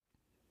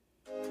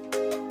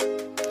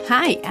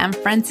Hi, I'm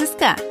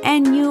Francisca,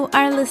 and you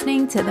are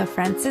listening to the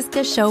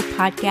Francisca Show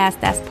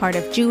podcast as part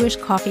of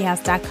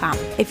JewishCoffeehouse.com.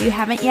 If you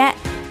haven't yet,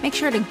 make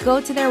sure to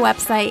go to their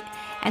website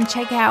and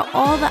check out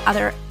all the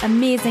other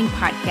amazing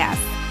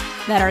podcasts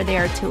that are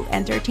there to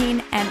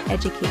entertain and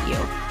educate you.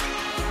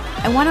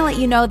 I want to let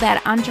you know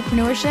that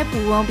entrepreneurship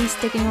won't be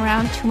sticking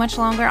around too much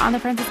longer on the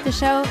Francisca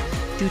Show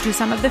due to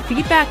some of the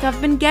feedback I've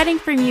been getting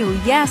from you.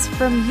 Yes,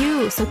 from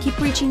you. So keep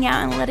reaching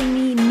out and letting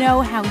me know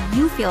how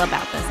you feel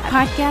about this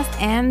podcast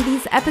and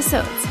these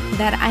episodes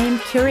that I am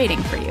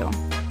curating for you.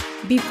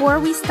 Before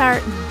we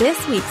start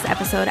this week's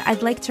episode,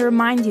 I'd like to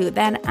remind you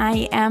that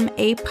I am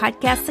a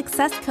podcast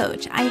success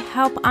coach. I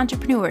help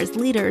entrepreneurs,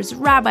 leaders,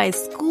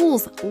 rabbis,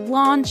 schools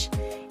launch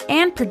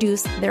and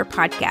produce their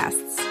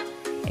podcasts.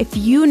 If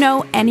you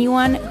know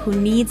anyone who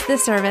needs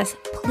this service,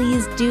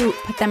 please do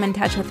put them in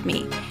touch with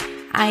me.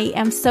 I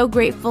am so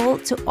grateful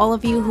to all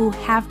of you who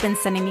have been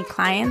sending me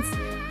clients.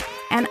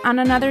 And on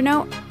another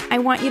note, I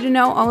want you to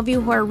know, all of you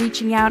who are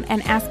reaching out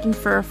and asking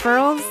for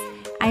referrals,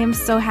 I am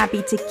so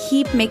happy to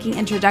keep making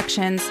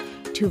introductions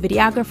to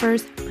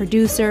videographers,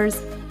 producers,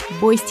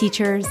 voice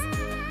teachers,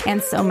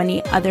 and so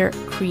many other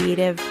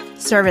creative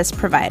service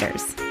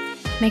providers.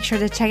 Make sure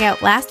to check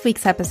out last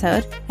week's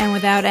episode. And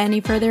without any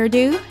further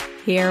ado,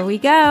 here we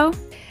go.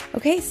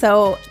 Okay,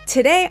 so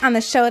today on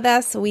the show with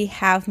us, we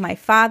have my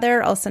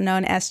father, also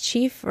known as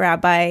Chief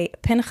Rabbi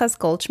Pinchas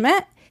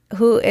Goldschmidt,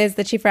 who is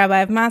the Chief Rabbi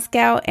of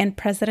Moscow and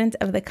President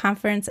of the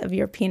Conference of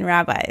European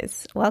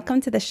Rabbis. Welcome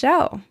to the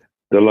show.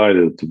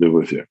 Delighted to be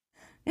with you.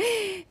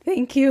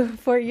 Thank you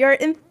for your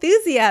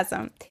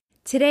enthusiasm.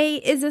 Today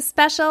is a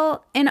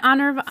special in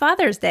honor of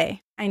Father's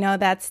Day. I know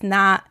that's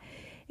not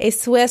a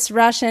Swiss,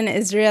 Russian,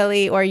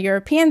 Israeli, or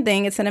European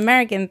thing. It's an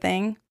American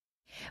thing.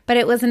 But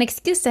it was an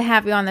excuse to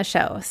have you on the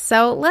show.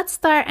 So let's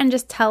start and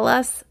just tell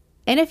us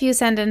in a few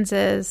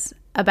sentences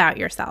about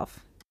yourself.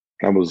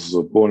 I was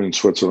born in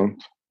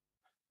Switzerland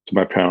to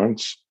my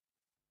parents.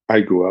 I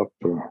grew up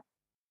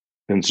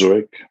in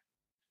Zurich.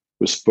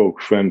 We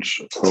spoke French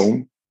at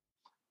home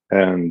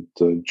and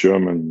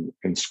German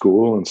in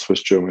school and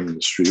Swiss German in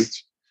the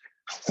streets.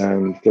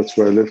 And that's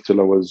where I lived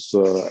till I was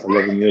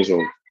 11 years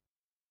old.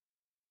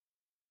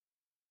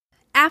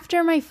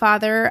 After my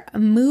father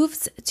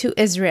moves to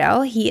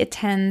Israel, he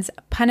attends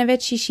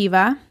Panovich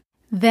Yeshiva,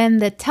 then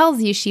the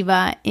Telz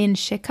Yeshiva in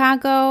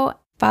Chicago,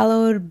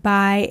 followed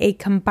by a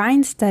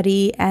combined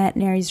study at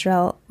Ner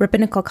Yisrael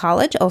Rabbinical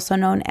College, also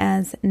known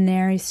as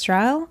Ner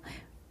Yisrael,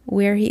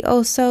 where he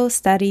also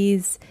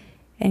studies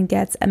and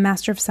gets a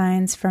Master of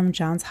Science from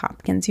Johns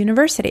Hopkins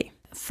University.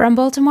 From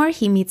Baltimore,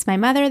 he meets my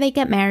mother, they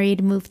get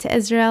married, move to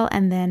Israel,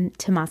 and then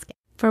to Moscow.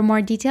 For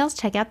more details,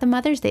 check out the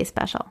Mother's Day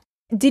special.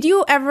 Did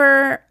you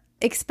ever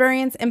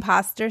experience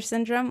imposter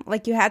syndrome?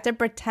 Like you had to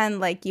pretend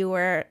like you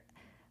were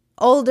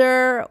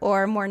older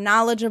or more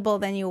knowledgeable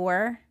than you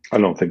were? I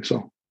don't think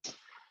so.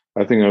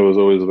 I think I was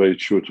always very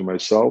true to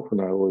myself,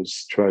 and I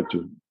always tried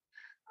to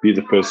be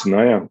the person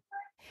I am.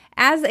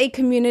 As a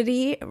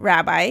community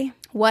rabbi,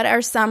 what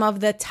are some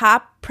of the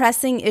top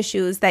pressing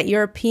issues that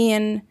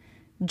European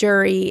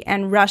Jewry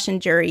and Russian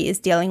Jewry is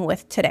dealing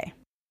with today?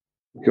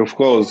 Of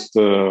course,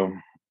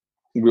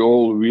 we're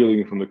all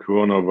reeling from the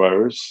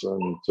coronavirus,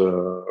 and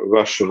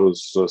Russia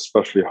was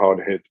especially hard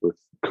hit with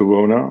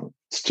corona.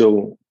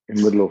 Still in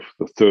the middle of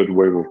the third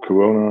wave of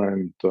corona,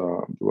 and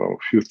a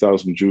few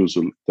thousand Jews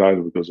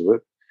died because of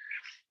it.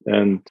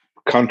 And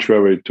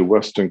contrary to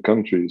Western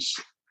countries,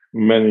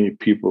 many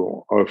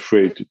people are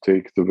afraid to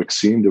take the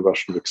vaccine, the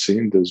Russian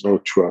vaccine. There's no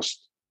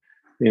trust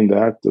in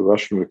that. The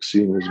Russian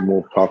vaccine is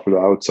more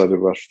popular outside of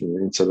Russia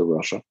than inside of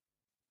Russia.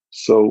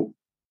 So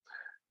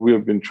we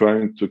have been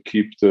trying to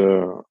keep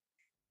the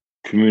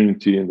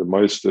community and the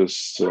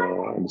meisters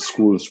and the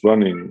schools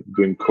running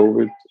during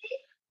COVID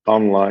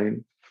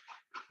online.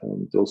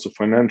 And also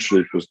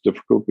financially, it was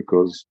difficult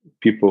because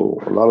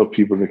a lot of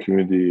people in the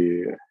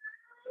community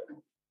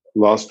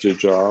lost their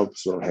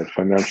jobs or had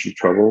financial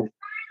trouble.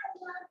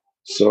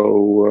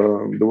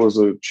 So there was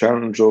a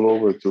challenge all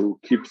over to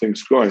keep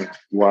things going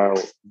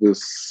while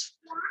this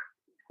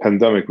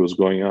pandemic was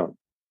going on.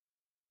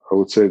 I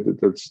would say that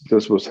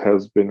this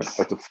has been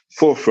at the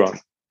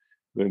forefront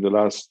during the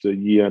last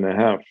year and a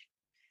half.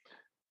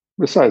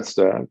 Besides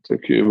that,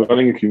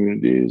 running a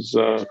community is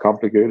a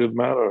complicated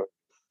matter.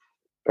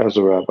 As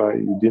a rabbi,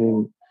 you're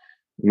dealing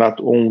not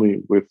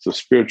only with the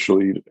spiritual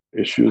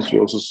issues,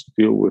 you also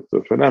deal with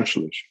the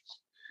financial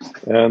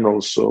issues and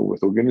also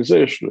with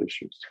organizational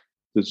issues.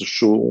 There's a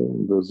shul,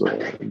 there's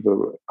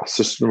the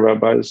assistant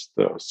rabbis,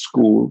 there are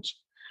schools,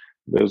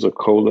 there's a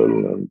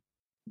kollel, and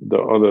the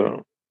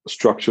other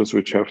structures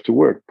which have to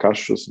work,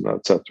 kashrus, and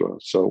etc.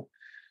 So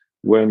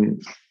when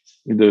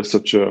there's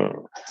such a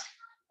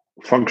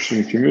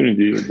functioning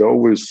community, there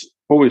always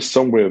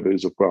somewhere there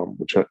is a problem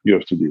which you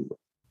have to deal with.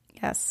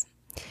 Yes.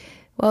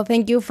 Well,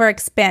 thank you for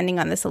expanding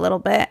on this a little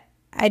bit.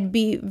 I'd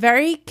be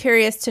very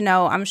curious to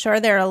know, I'm sure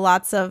there are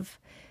lots of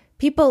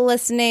people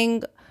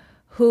listening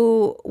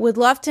who would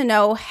love to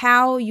know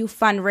how you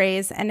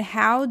fundraise and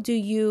how do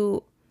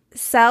you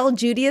sell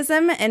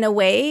Judaism in a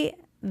way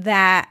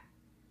that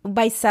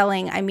by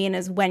selling, I mean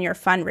is when you're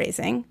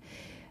fundraising.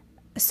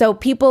 So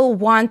people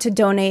want to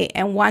donate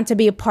and want to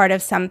be a part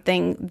of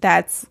something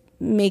that's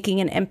making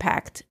an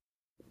impact.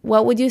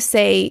 What would you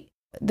say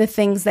the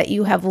things that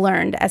you have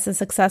learned as a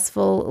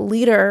successful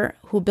leader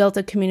who built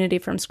a community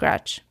from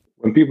scratch?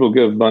 When people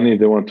give money,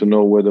 they want to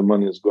know where the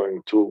money is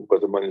going to,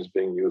 what the money is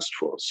being used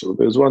for. So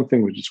there's one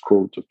thing which is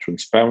called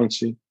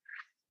transparency.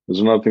 There's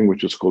another thing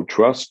which is called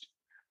trust.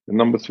 And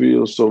number three,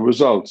 also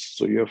results.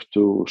 So you have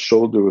to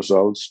show the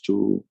results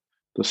to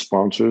the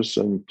sponsors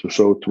and to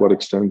show to what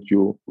extent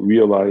you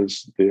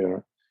realize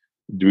their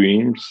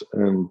dreams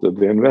and that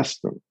they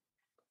invest them.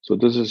 So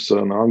this is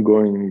an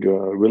ongoing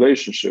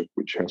relationship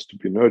which has to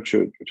be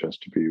nurtured, which has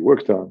to be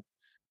worked on.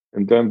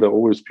 And then there are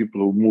always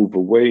people who move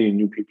away,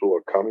 new people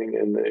are coming,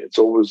 and it's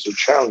always a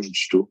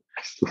challenge to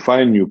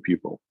find new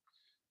people.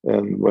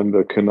 And when the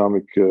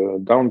economic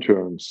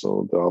downturn,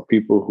 so there are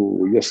people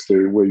who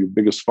yesterday were your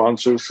biggest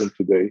sponsors, and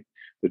today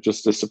they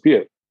just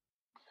disappeared.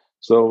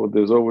 So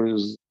there's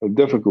always a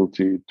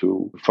difficulty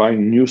to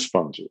find new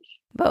sponsors.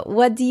 But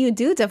what do you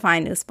do to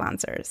find new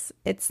sponsors?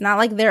 It's not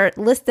like they're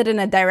listed in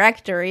a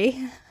directory.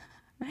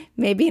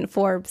 Maybe in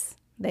Forbes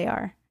they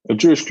are. A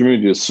Jewish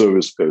community is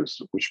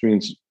service-based, which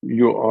means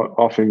you are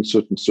offering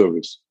certain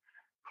service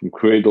from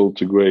cradle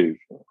to grave,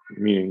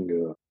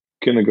 meaning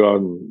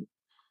kindergarten,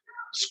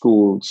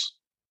 schools,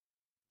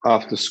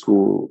 after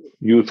school,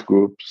 youth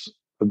groups,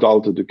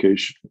 adult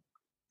education,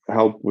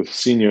 help with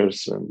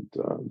seniors and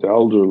the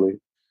elderly.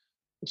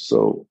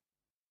 So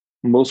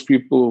most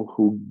people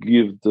who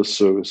give the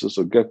services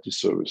or get the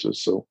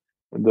services, so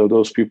there are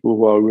those people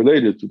who are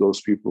related to those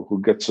people who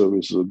get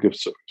services or give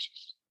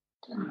services.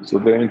 So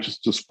they're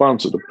interested to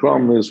sponsor. The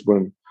problem is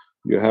when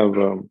you have,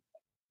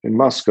 in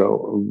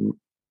Moscow,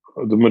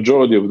 the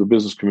majority of the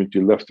business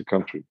community left the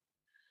country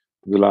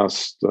the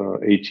last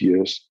 8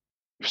 years.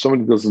 If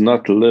somebody does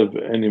not live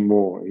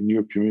anymore in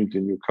your community,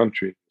 in your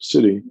country,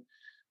 city,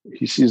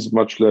 he sees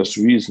much less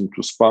reason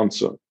to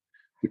sponsor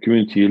the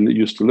community he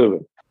used to live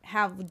in.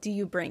 How do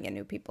you bring in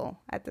new people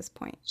at this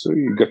point? So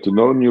you get to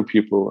know new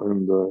people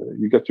and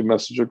you get your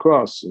message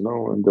across,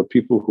 and the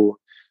people who,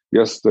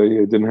 yes, they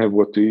didn't have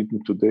what to eat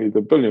and today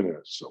they're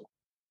billionaires. So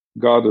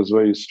God has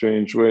very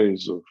strange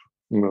ways of,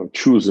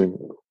 choosing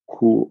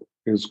who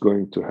is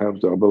going to have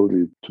the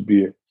ability to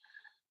be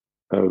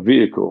a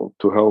vehicle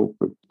to help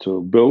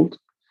to build.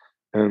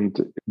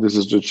 And this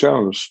is the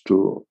challenge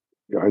to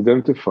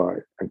identify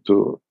and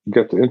to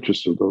get the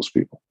interest of those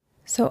people.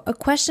 So a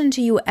question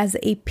to you as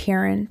a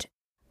parent.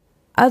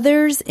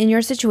 Others in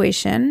your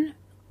situation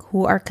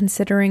who are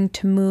considering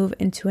to move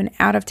into an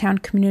out-of-town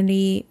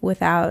community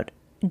without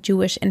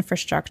Jewish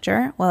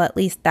infrastructure, well, at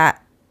least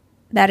that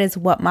is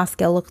what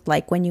Moscow looked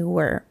like when you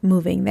were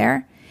moving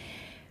there.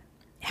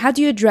 How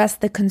do you address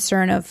the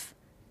concern of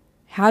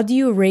how do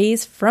you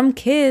raise from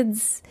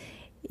kids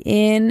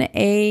in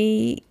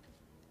a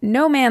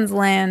no man's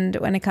land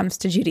when it comes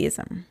to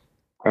Judaism?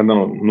 I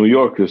know New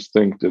Yorkers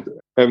think that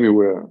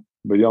everywhere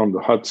beyond the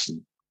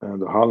Hudson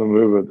and the Harlem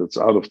River that's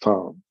out of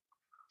town.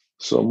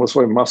 So that's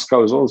why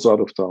Moscow is also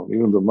out of town,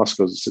 even though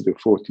Moscow is a city of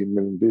 14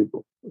 million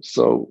people.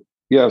 So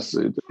yes,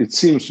 it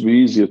seems to be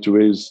easier to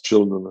raise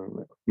children in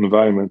an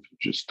environment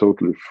which is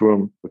totally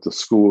firm with the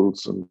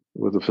schools and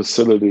with the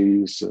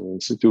facilities and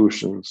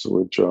institutions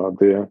which are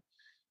there,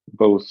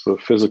 both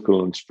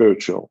physical and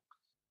spiritual.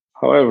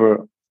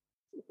 However,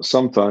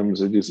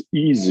 sometimes it is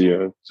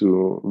easier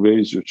to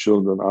raise your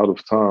children out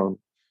of town,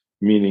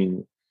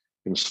 meaning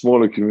in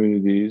smaller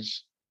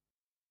communities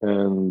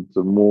and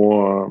the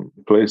more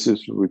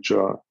places which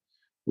are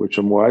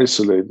more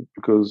isolated,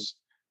 because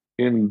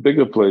in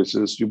bigger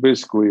places you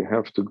basically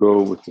have to go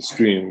with the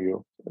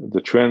stream, the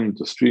trend,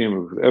 the stream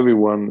of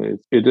everyone.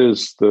 It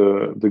is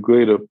the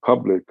greater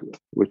public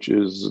which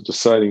is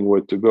deciding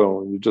where to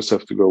go, and you just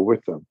have to go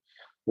with them.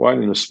 While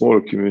in a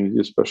smaller community,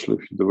 especially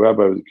if you're the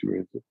rabbi of the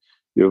community,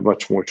 you have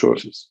much more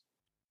choices.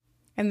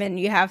 And then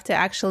you have to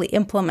actually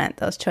implement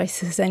those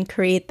choices and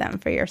create them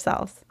for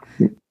yourselves.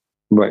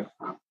 Right.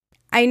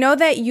 I know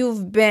that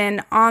you've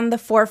been on the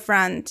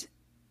forefront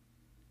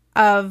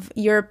of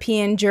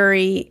European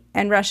Jewry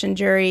and Russian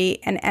Jewry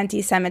and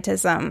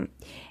anti-Semitism,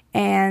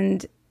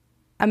 and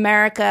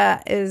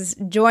America is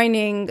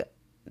joining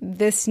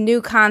this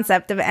new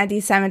concept of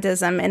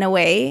anti-Semitism in a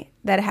way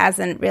that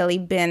hasn't really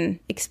been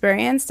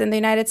experienced in the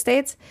United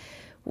States.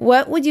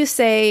 What would you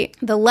say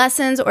the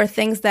lessons or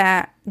things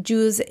that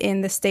Jews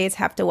in the States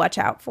have to watch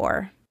out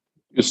for?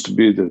 It used to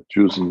be that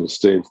Jews in the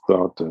States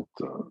thought that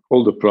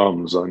all the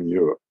problems are in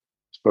Europe,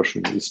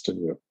 especially in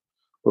Eastern Europe.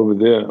 Over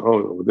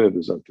there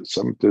there's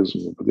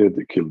anti-Semitism. Over there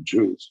they kill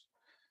Jews.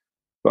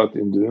 But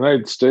in the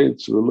United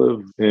States, we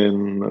live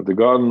in the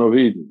Garden of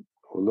Eden.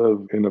 We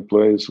live in a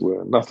place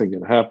where nothing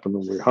can happen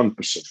and we're 100%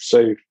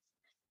 safe.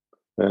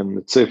 And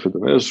it's safer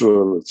than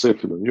Israel. It's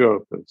safer than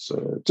Europe. It's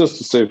just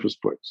the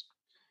safest place.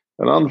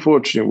 And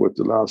unfortunately, what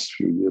the last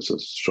few years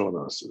has shown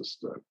us is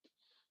that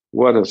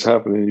what has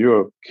happened in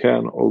Europe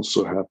can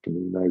also happen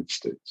in the United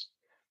States.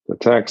 The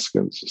attacks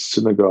against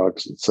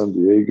synagogues in San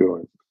Diego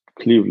and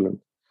Cleveland,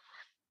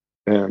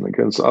 and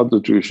against other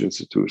Jewish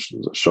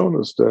institutions has shown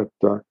us that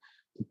the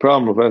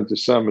problem of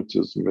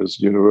anti-Semitism is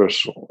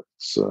universal.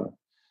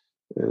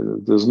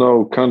 There's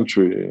no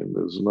country and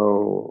there's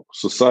no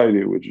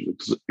society which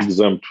is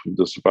exempt from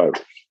this virus.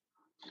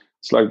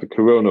 It's like the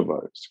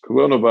coronavirus.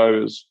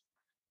 Coronavirus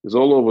is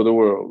all over the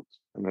world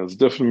and has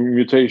different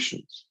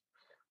mutations.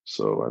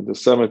 So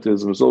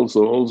anti-Semitism is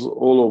also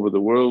all over the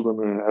world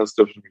and it has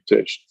different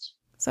mutations.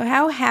 So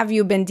how have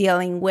you been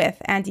dealing with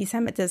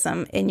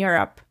anti-Semitism in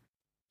Europe?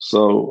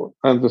 So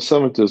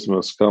anti-Semitism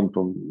has come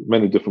from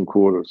many different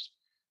quarters.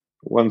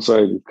 One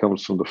side, it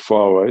comes from the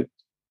far right.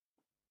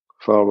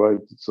 Far right,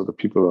 so the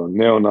people are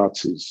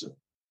neo-Nazis.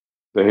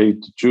 They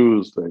hate the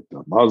Jews, they hate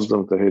the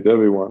Muslims, they hate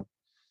everyone.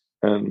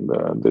 And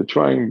they're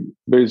trying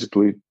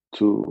basically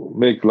to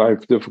make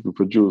life difficult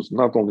for Jews,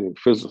 not only in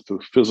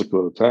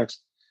physical attacks,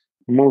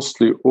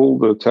 mostly all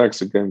the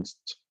attacks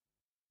against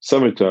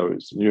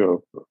cemeteries in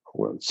Europe,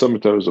 when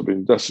cemeteries are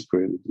being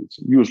desecrated, it's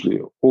usually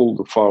all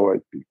the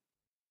far-right people.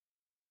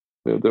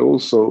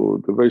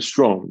 They're very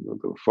strong.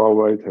 The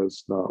far-right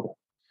has now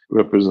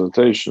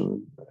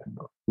representation in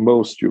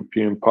most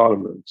European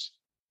parliaments.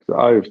 The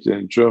AfD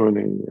in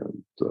Germany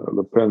and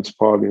Le Pen's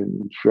party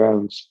in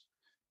France,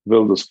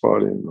 Wilders'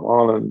 party in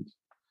Holland,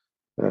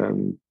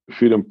 and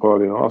Freedom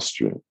Party in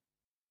Austria.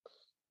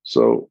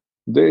 So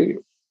they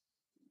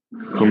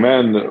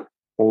command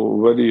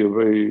already a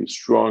very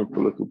strong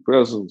political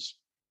presence,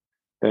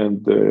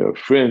 and their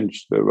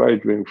fringe, their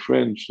right-wing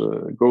fringe,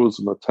 goes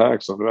and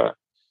attacks on that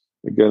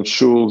against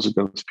shuls,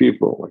 against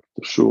people, like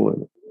the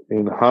shul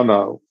in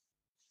Hanau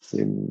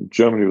in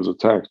Germany was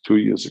attacked 2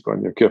 years ago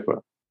on Yom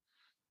Kippur.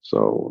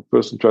 So a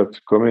person tried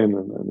to come in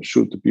and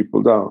shoot the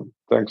people down.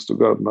 Thanks to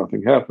God,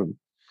 nothing happened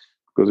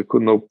because he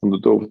couldn't open the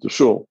door of the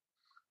shul.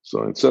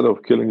 So instead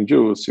of killing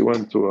Jews, he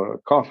went to a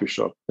coffee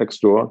shop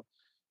next door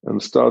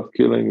and started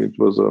killing. It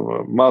was a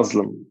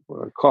Muslim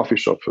coffee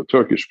shop for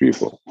Turkish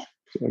people,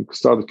 and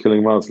started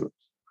killing Muslims.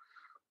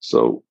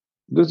 So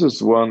this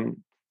is one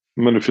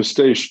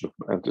manifestation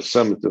of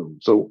anti-Semitism.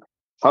 So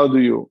how do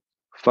you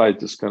fight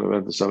this kind of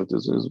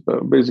anti-Semitism? Is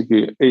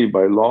basically A,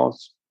 by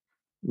laws.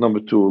 Number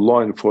two,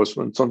 law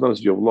enforcement.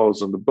 Sometimes you have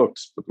laws on the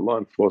books, but the law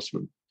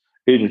enforcement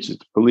agencies,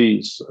 the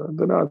police,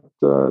 they're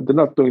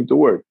not doing the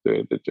work.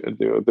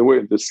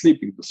 They're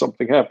sleeping.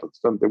 Something happens,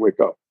 then they wake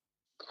up.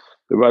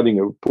 They're writing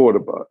a report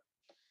about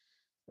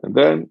it. And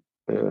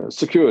then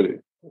security.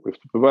 We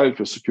have to provide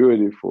for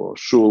security for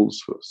shuls,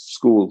 for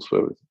schools, for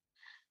everything.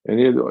 And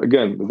here,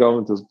 again, the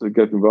government has to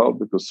get involved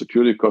because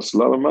security costs a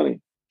lot of money.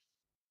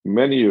 In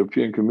many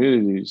European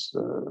communities,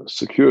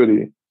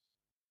 security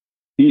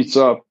eats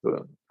up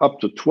to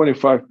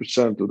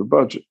 25% of the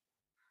budget.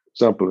 For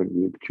example,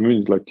 in a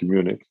community like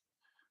Munich,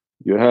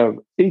 you have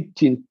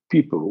 18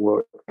 people who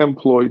are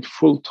employed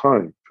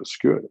full-time for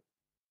security.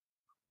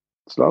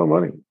 It's a lot of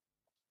money.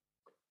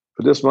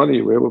 For this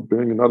money, we're able to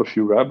bring another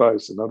few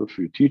rabbis, another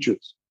few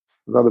teachers,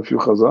 another few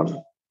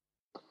chazan.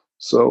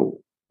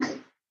 So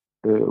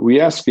we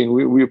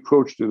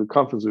approached the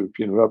Conference of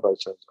European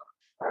Rabbis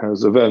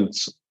has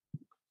events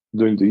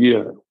during the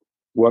year.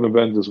 One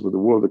event is with the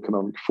World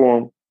Economic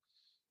Forum.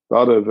 The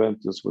other event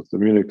is with the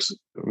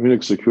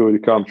Munich Security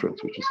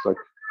Conference, which is like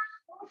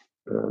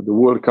the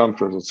World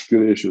Conference on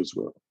Security Issues,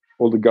 where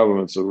all the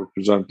governments are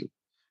represented.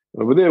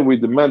 Over there, we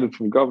demanded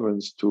from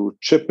governments to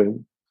chip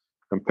in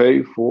and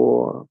pay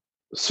for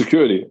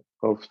security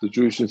of the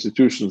Jewish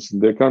institutions in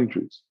their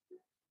countries.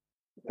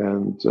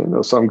 And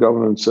some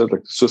governments said,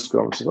 like the Swiss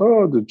government said,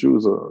 "Oh, the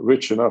Jews are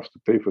rich enough to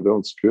pay for their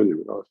own security.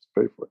 We don't have to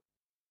pay for it."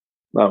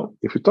 Now,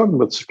 if you're talking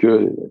about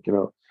security,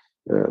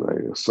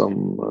 like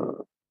some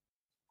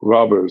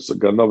robbers, a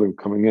ganovim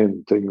coming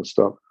in, taking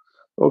stuff.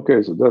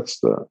 Okay, so that's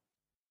the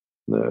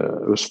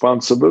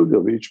responsibility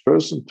of each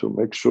person to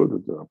make sure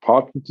that the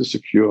apartment is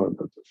secure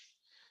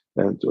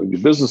and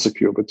your business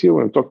secure. But here,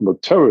 when we're talking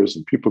about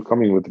terrorism, people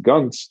coming with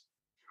guns,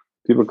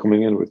 people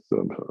coming in with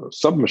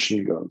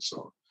submachine guns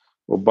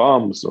or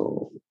bombs,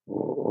 or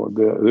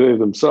they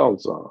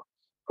themselves are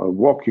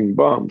walking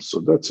bombs. So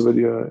that's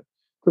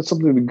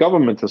something the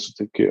government has to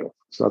take care of.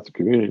 It's not the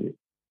community.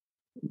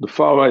 The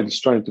far right is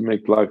trying to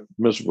make life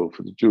miserable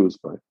for the Jews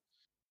by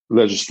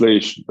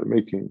legislation, by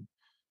making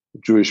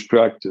Jewish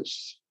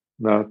practice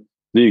not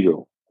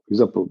legal. For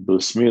example,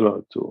 bris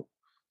milah, to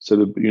say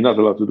that you're not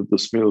allowed to do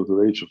bris milah to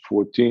the age of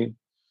 14,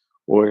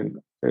 or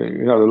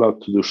you're not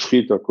allowed to do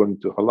shchita according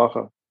to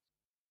halacha.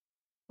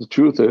 The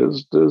truth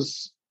is,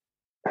 this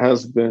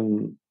has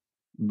been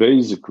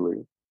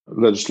basically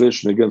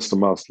legislation against the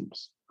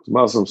Muslims.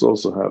 Muslims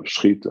also have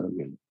shchita.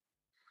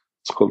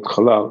 It's called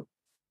halal.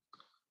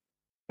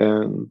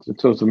 And in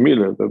terms of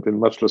milah, they've been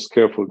much less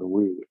careful than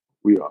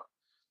we are.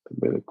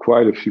 There have been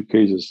quite a few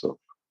cases of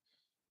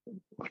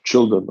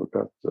children who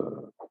got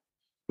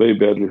very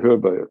badly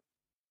hurt by it.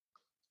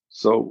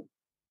 So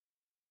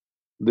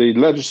they're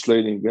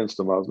legislating against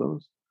the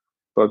Muslims,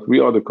 but we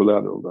are the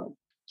collateral then.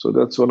 So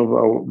that's one of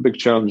our big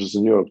challenges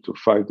in Europe, to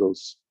fight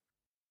those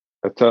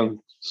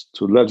attempts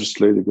to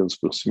legislate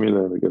against bris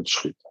milah and against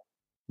shchita.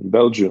 In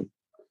Belgium,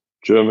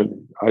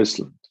 Germany,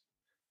 Iceland,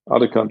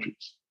 other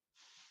countries.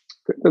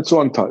 Okay, that's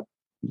one type.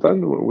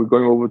 Then we're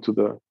going over to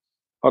the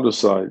other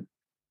side,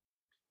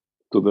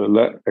 to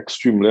the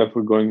extreme left.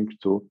 We're going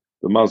to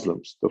the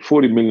Muslims. There are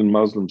 40 million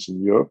Muslims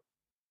in Europe,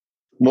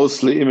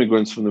 mostly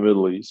immigrants from the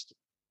Middle East.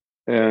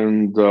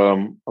 And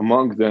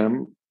among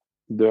them,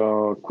 there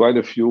are quite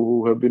a few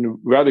who have been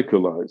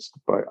radicalized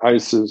by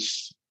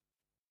ISIS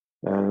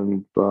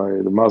and by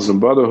the Muslim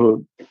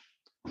Brotherhood.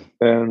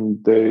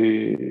 And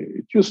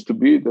it used to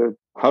be that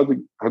how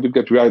to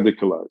get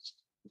radicalized.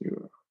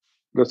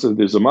 Let's say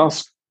there's a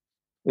mosque.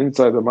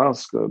 Inside the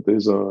mosque,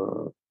 there's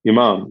a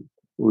imam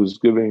who is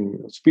giving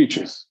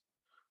speeches,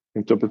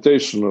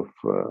 interpretation of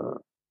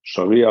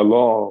Sharia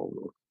law,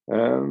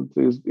 and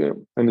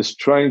is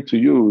trying to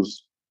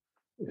use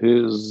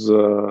his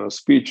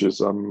speeches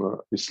on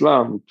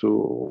Islam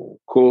to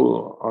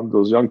call on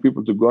those young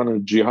people to go on a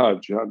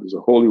jihad. Jihad is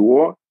a holy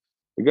war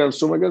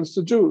against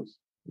the Jews,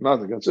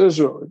 not against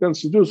Israel,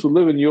 against the Jews who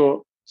live in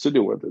your city,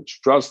 whether it's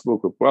Strasbourg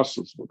or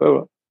Brussels,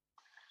 whatever.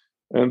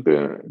 And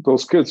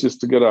those kids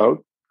used to get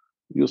out,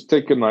 used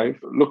to take a knife,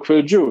 look for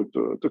a Jew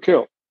to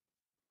kill.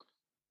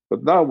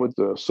 But now with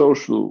the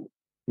social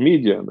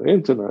media and the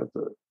internet,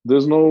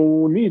 there's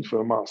no need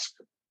for a mosque.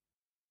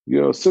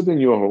 You sit in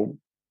your home,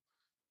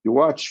 you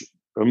watch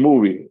a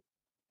movie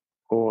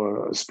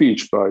or a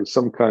speech by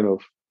some kind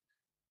of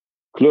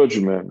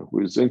clergyman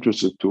who is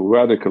interested to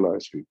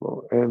radicalize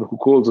people and who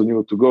calls on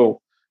you to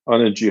go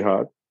on a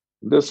jihad.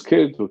 This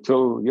kid who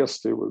till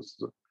yesterday was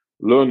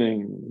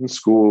learning in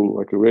school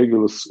like a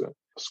regular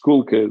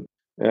school kid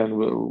and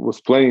was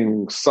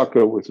playing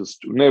soccer with his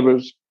two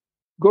neighbors,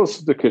 goes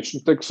to the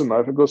kitchen, takes a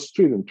knife and goes to the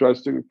street and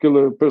tries to kill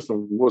a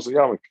person who was a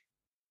yarmulke.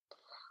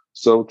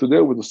 So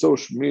today with the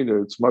social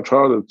media, it's much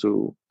harder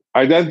to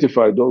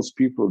identify those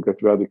people who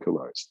get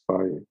radicalized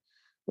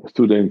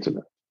through the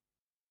internet.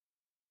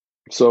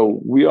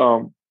 So we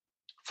are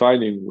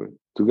fighting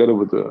together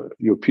with the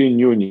European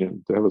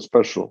Union to have a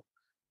special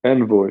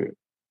envoy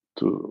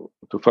to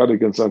fight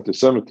against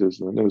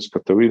anti-Semitism. Her name is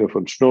Katharina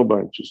von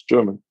Schnurbein, she's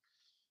German,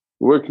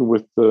 working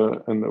with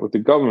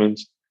the government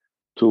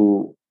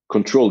to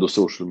control the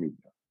social media.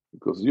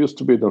 Because it used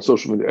to be that on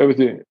social media,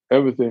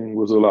 everything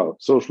was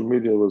allowed. Social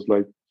media was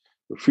like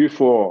free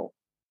for all.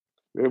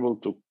 We're able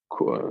to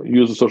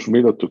use the social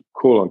media to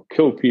call and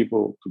kill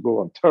people, to go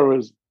on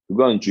terrorism, to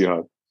go on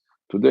jihad.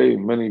 Today,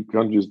 in many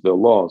countries, there are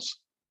laws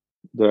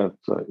that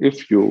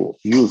if you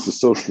use the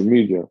social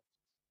media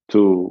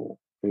to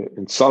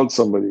insult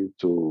somebody,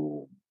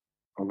 to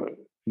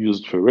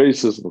use it for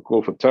racism, or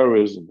call for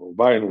terrorism or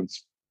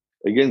violence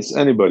against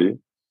anybody,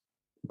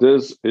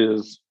 this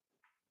is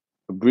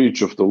a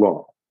breach of the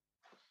law.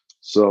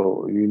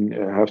 So you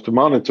have to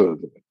monitor it.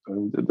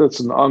 And that's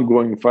an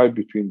ongoing fight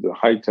between the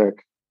high-tech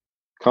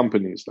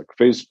companies like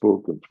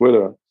Facebook and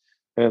Twitter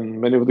and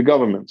many of the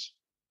governments.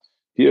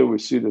 Here we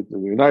see that the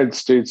United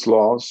States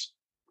laws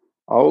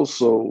are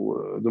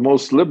also the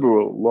most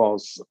liberal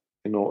laws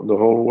in the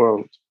whole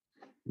world.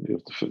 You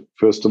have the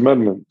First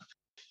Amendment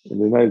in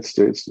the United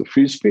States, the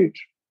free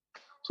speech.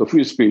 So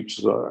free speech,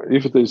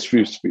 if it is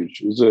free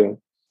speech,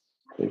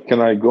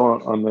 can I go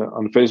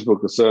on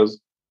Facebook that says,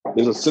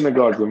 there's a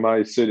synagogue in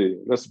my city,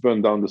 let's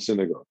burn down the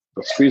synagogue.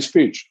 That's free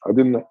speech.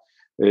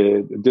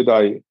 Did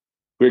I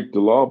break the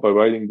law by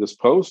writing this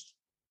post?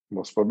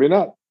 Most probably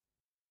not.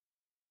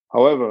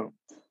 However,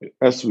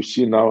 as we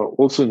see now,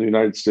 also in the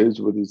United States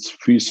with its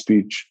free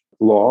speech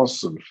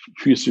laws and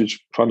free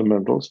speech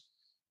fundamentals,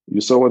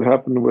 you saw what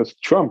happened with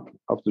Trump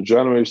after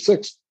January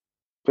 6th.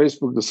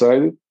 Facebook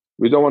decided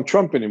we don't want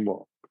Trump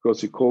anymore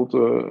because he called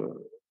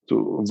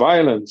to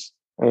violence.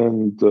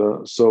 And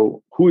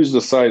so who is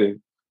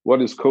deciding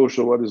what is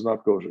kosher, what is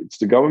not kosher? It's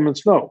the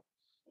governments? No.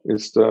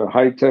 It's the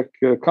high-tech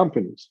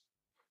companies,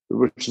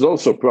 which is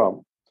also a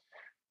problem.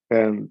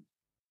 And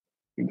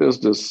there's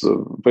this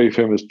very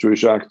famous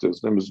Jewish actor.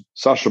 His name is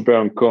Sacha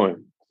Baron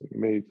Cohen. He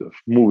made a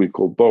movie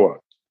called Borat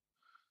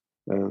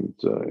and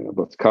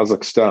about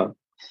Kazakhstan.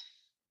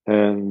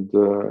 And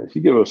he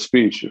gave a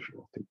speech, I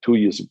think 2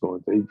 years ago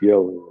at the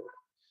ADL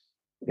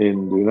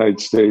in the United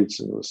States,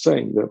 and was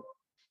saying that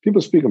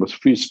people speak about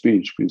free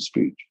speech,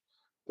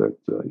 that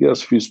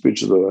yes, free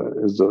speech is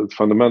the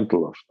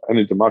fundamental of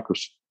any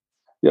democracy.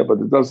 Yeah, but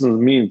it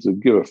doesn't mean to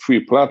give a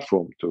free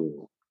platform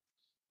to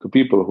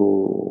people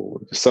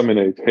who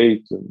disseminate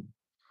hate and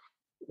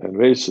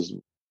racism.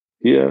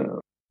 Here,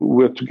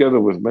 we're together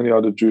with many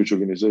other Jewish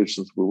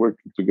organizations. We're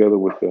working together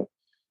with the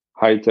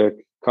high-tech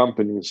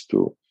companies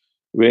to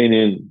rein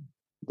in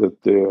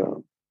that their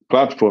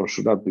platform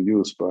should not be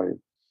used by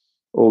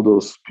all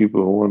those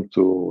people who want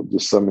to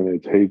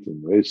disseminate hate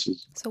and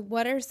racism. So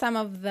what are some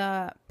of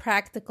the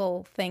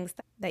practical things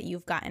that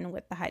you've gotten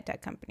with the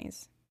high-tech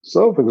companies?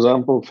 So, for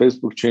example,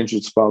 Facebook changed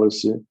its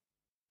policy.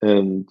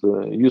 And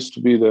it used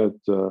to be that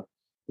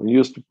when you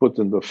used to put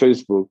in the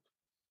Facebook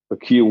a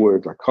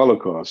keyword like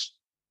Holocaust,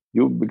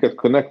 you get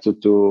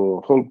connected to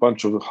a whole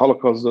bunch of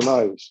Holocaust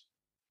deniers.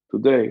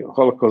 Today,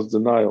 Holocaust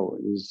denial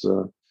is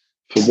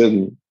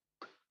forbidden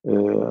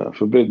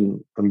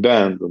and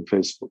banned on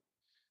Facebook.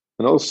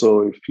 And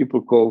also, if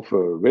people call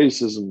for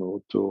racism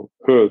or to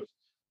hurt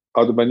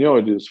other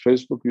minorities,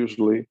 Facebook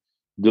usually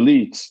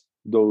deletes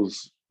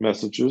those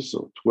messages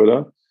or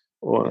Twitter,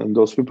 and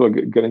those people are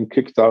getting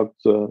kicked off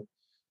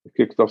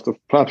the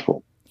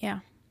platform. Yeah.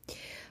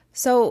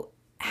 So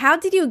how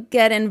did you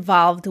get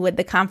involved with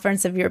the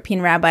Conference of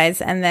European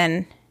Rabbis and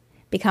then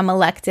become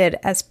elected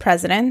as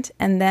president?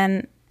 And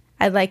then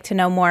I'd like to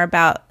know more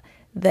about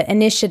the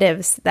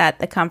initiatives that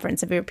the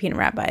Conference of European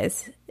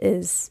Rabbis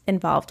is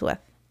involved with.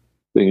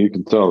 I think you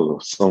can tell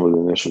some of the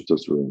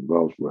initiatives we're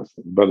involved with.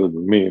 Better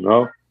than me,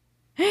 no?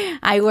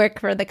 I work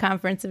for the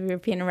Conference of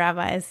European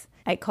Rabbis.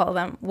 I call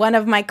them one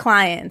of my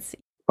clients.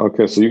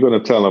 Okay, so you're going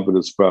to tell them about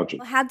this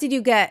project. How did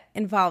you get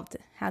involved?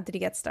 How did you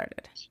get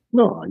started?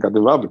 No, I got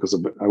involved because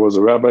I was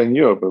a rabbi in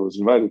Europe. I was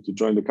invited to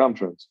join the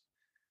conference.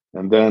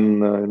 And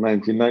then in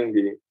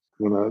 1990,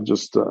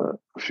 just a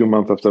few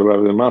months after I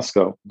arrived in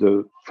Moscow,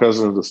 the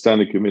president of the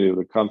standing committee of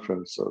the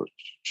conference,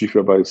 Chief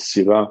Rabbi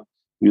Sira,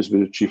 who used to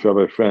be the Chief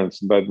Rabbi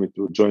France, invited me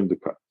to join the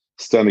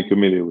standing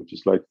committee, which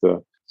is like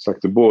the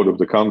board of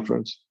the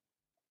conference.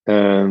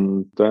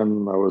 And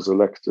then I was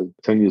elected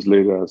 10 years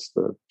later as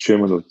the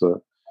chairman of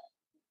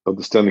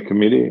the standing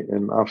committee.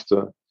 And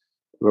after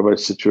Rabbi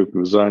Sitruk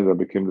resigned, I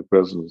became the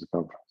president of the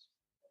conference.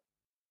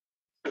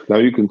 Now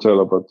you can tell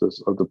about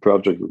the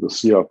project of the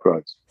CR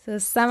Prize. So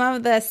some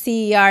of the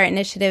CER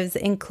initiatives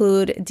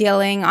include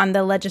dealing on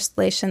the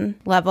legislation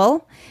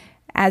level,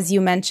 as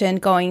you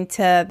mentioned, going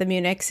to the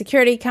Munich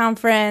Security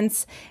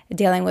Conference,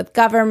 dealing with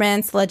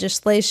governments,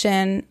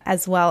 legislation,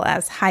 as well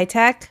as high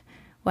tech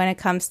when it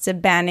comes to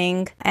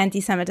banning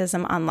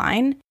anti-Semitism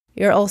online.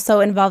 You're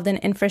also involved in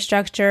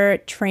infrastructure,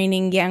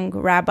 training young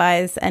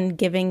rabbis and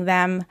giving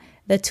them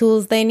the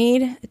tools they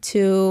need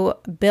to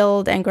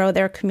build and grow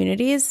their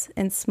communities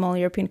in small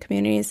European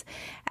communities,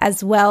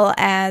 as well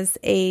as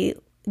a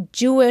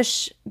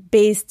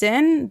Jewish-based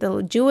in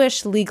the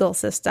Jewish legal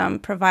system,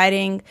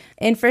 providing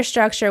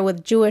infrastructure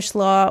with Jewish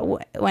law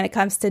when it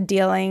comes to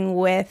dealing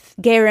with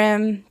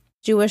gerim,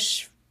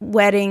 Jewish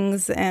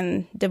weddings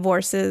and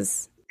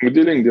divorces. We're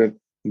dealing that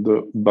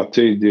the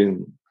Batei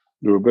Din,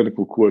 the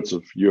rabbinical courts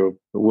of Europe,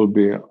 will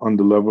be on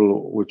the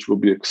level which will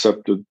be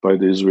accepted by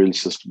the Israeli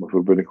system of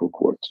rabbinical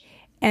courts.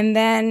 And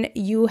then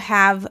you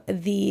have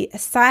the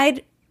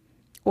side,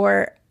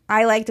 or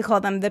I like to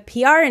call them the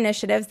PR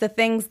initiatives, the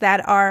things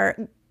that are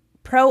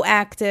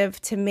proactive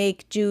to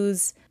make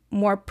Jews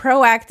more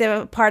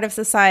proactive part of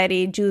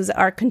society. Jews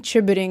are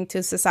contributing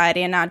to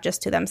society and not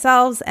just to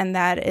themselves. And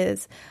that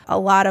is a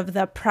lot of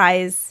the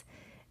prizes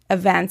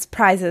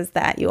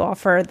that you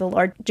offer. The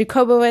Lord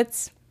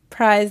Jacobowitz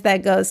Prize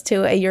that goes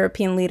to a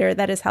European leader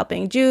that is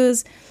helping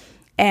Jews,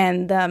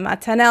 and the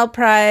Matanel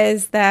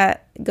Prize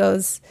that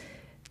goes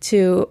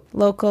to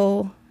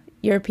local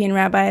European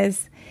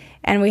rabbis.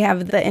 And we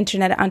have the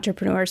Internet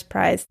Entrepreneurs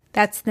Prize.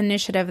 That's the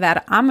initiative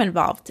that I'm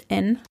involved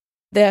in.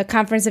 The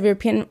Conference of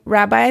European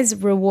Rabbis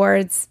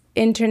rewards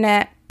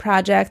internet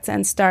projects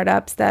and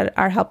startups that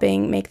are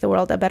helping make the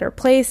world a better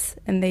place,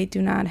 and they do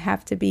not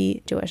have to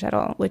be Jewish at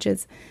all, which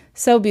is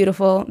so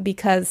beautiful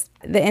because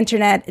the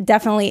internet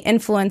definitely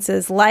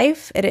influences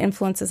life. It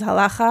influences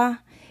halacha.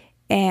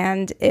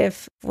 And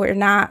if we're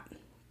not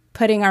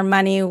putting our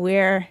money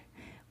where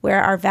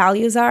our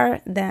values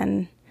are,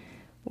 then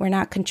we're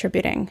not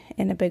contributing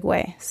in a big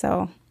way.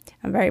 So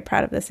I'm very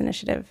proud of this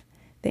initiative.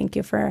 Thank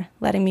you for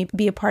letting me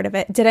be a part of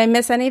it. Did I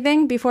miss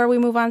anything before we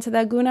move on to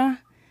the Aguna?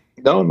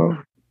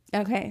 No.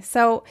 Okay,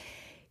 so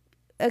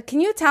can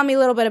you tell me a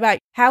little bit about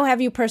how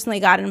have you personally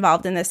got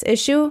involved in this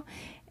issue,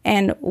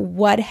 and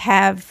what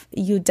have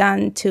you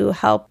done to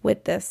help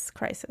with this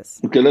crisis?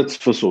 Okay, let's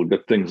first of all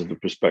get things into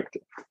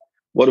perspective.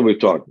 What are we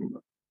talking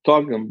about?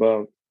 Talking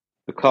about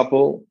a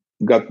couple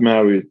got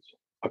married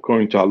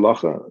according to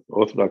halacha,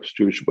 Orthodox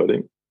Jewish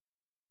wedding,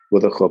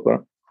 with a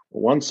chuppah.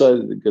 One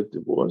side they get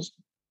divorced.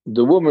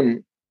 The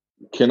woman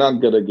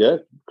cannot get a get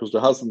because the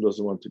husband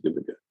doesn't want to give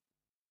a get.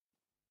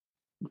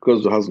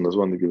 Because the husband doesn't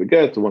want to give a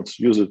get, he wants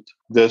to use it.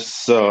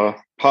 This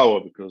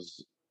power,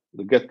 because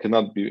the get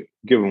cannot be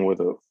given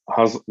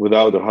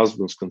without a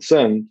husband's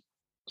consent.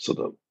 So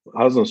the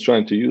husband's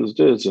trying to use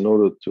this in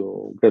order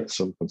to get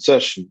some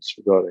concessions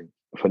regarding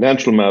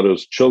financial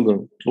matters,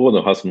 children, or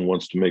the husband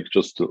wants to make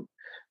just the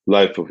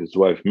life of his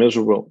wife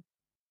miserable,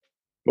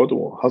 or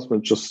the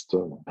husband just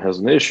has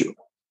an issue,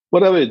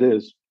 whatever it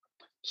is.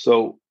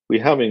 So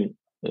we're having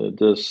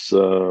this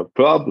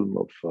problem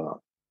of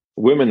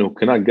women who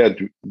cannot get,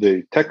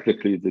 they're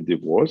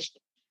divorced,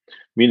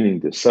 meaning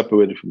they're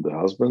separated from the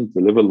husband,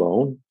 they live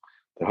alone.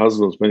 The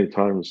husbands many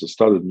times have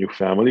started new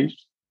families.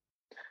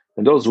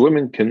 And those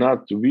women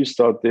cannot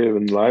restart their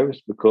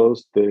lives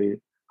because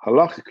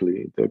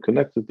halachically, they're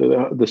connected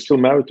they're still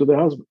married to their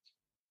husbands.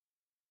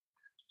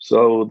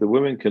 So the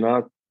women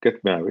cannot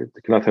get married,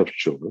 they cannot have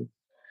children,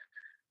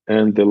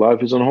 and their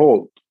life is on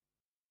hold.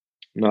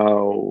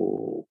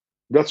 Now,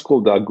 that's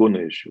called the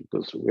aguna issue,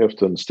 because we have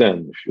to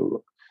understand, if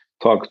you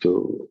talk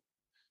to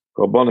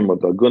Rabbanim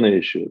about the aguna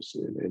issues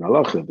in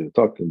halacha, they're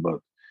talking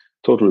about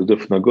totally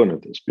different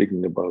aguna. They're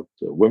speaking about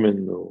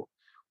women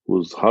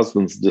whose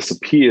husbands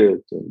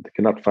disappeared and they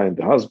cannot find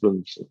their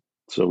husbands,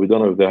 so we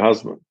don't know if they're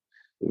husband.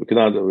 We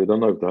don't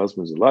know if the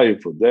husband is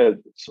alive or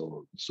dead.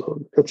 So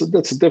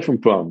that's a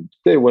different problem.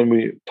 Today, when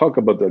we talk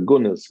about the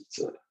agunas,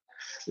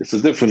 it's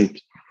a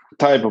different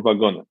type of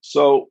aguna.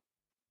 So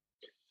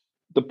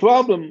the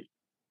problem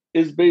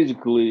is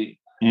basically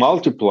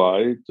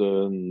multiplied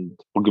and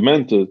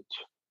augmented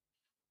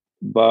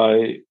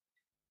by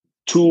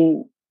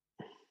two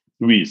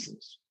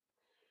reasons.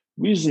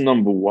 Reason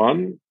number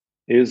one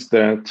is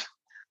that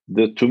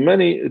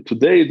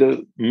today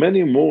the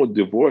many more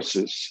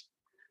divorces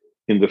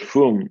in the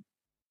frum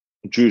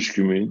Jewish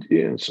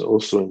community, and so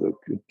also in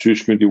the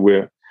Jewish community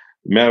where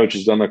marriage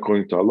is done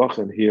according to Allah,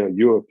 and here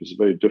Europe is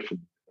very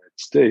different from the United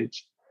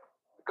States,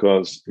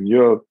 because in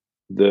Europe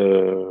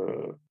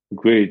the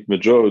great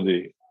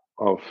majority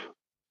of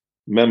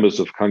members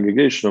of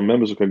congregation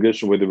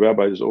where the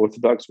rabbi is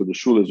Orthodox, where the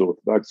shul is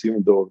Orthodox,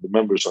 even though the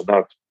members are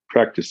not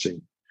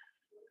practicing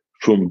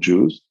from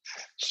Jews.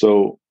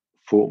 So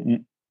for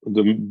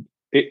the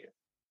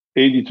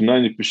 80 to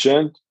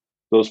 90%,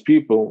 those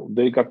people,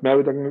 they got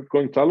married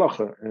according to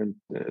halacha, and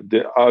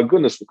they are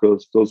goodness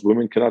because those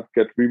women cannot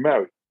get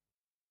remarried.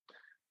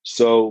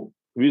 So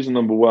reason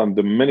number one,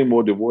 the many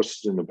more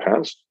divorces in the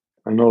past.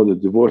 I know the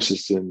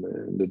divorces in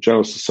the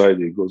general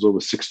society goes over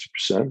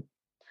 60%.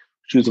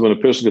 Which means when a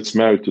person gets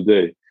married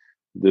today,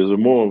 there's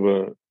more of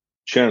a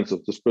chance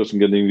of this person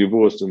getting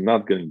divorced than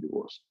not getting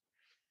divorced.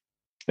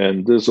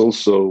 And this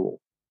also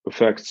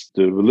affects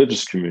the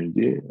religious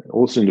community.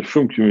 Also in the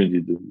frum community,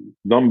 the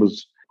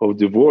numbers of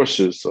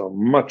divorces are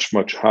much,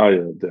 much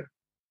higher than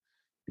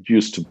it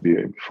used to be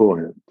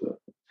beforehand.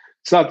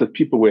 It's not that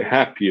people were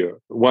happier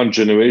one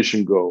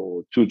generation ago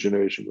or two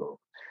generations ago.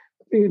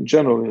 I think in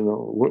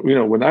general,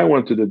 when I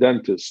went to the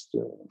dentist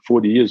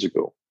 40 years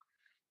ago,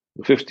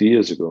 50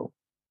 years ago,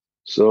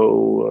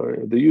 so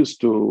they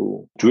used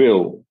to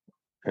drill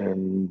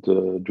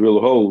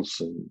holes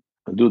and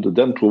do the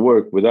dental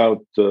work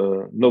without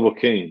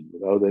Novocaine,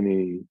 without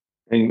any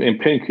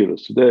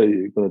painkillers. Today,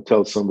 you're going to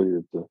tell somebody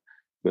that they're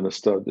going to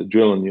start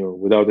drilling you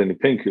without any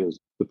painkillers.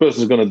 The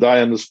person is going to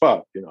die on the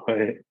spot.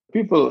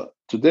 People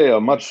today are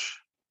much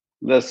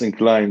less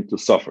inclined to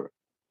suffer.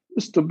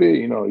 Used to be,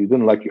 you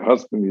didn't like your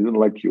husband, you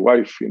didn't like your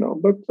wife,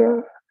 but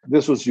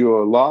this was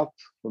your lot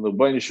from the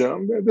Bnei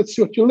Shem. That's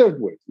what you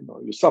lived with.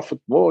 You suffered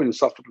more, you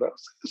suffered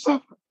less. You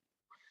suffered.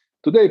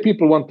 Today,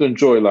 people want to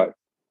enjoy life.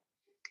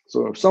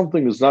 So if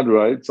something is not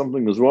right,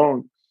 something is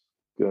wrong,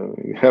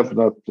 you have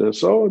not.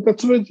 So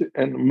that's it.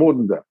 And more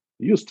than that,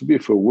 it used to be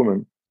for a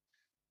woman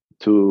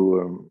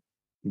to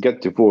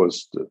get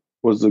divorced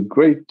was a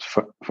great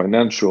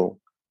financial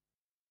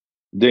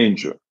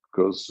danger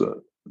because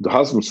the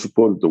husband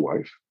supported the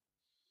wife.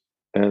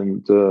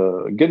 And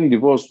getting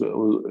divorced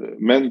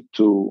meant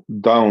to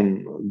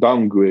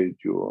downgrade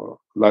your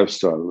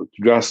lifestyle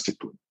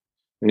drastically,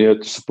 and you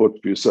had to support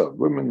for yourself.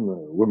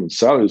 Women's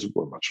salaries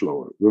were much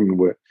lower. Women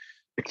were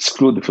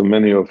excluded from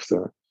many of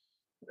the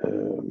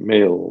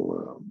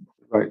male.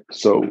 Right.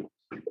 So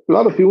a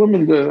lot of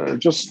women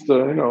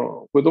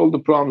with all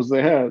the problems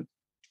they had,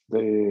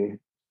 they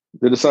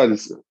decided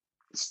it's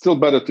still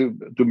better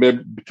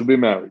to be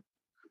married.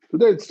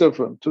 Today it's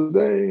different.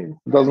 Today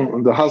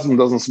the husband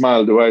doesn't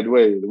smile the right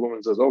way. The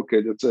woman says,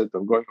 "Okay, that's it.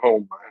 I'm going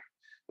home.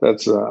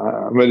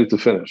 I'm ready to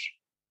finish."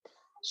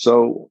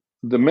 So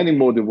there are many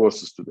more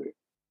divorces today.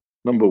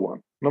 Number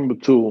one. Number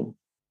two,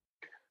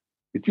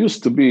 it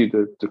used to be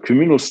that the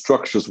communal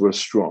structures were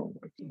strong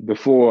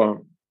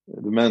before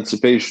the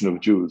emancipation of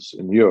Jews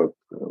in Europe,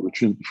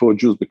 which is before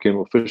Jews became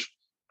official.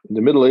 In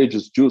the Middle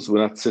Ages, Jews were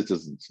not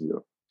citizens in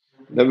Europe.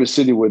 In every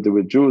city where there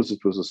were Jews,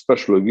 it was a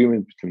special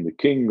agreement between the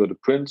king or the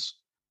prince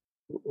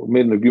who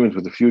made an agreement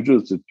with the few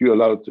Jews that you're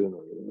allowed to,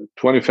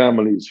 20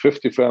 families,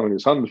 50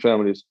 families, 100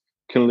 families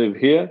can live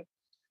here.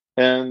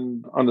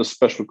 And under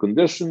special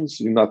conditions,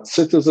 you're not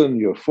citizen,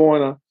 you're a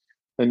foreigner,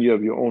 and you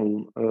have your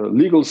own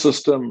legal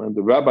system. And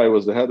the rabbi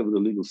was the head of the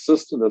legal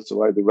system. That's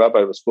why the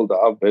rabbi was called the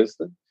Av Beis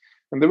Din.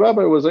 And the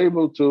rabbi was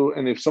able to,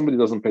 and if somebody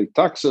doesn't pay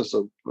taxes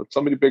or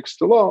somebody breaks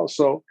the law,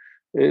 so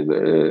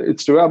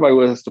it's the rabbi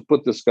who has to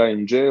put this guy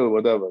in jail or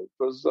whatever.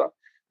 Because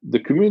the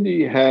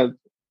community had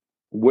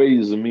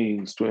ways and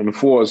means to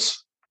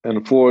enforce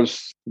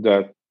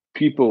that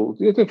people,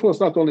 it enforce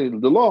not only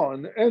the law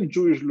and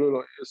Jewish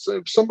law. So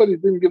if somebody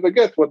didn't give a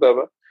get,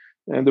 whatever,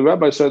 and the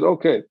rabbi said,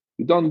 okay,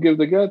 you don't give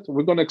the get,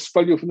 we're going to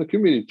expel you from the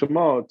community.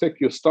 Tomorrow, take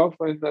your stuff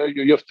and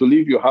you have to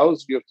leave your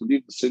house, you have to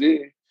leave the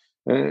city,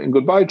 and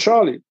goodbye,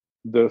 Charlie.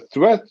 The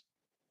threat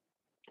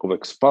of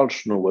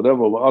expulsion or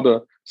whatever, or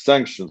other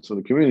sanctions from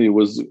the community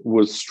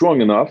was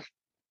strong enough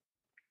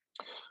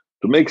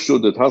to make sure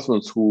that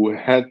husbands who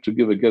had to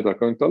give a get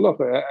according to Allah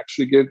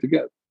actually gave the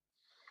get.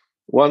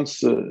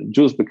 Once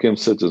Jews became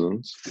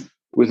citizens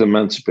with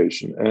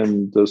emancipation,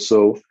 and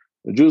so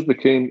Jews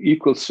became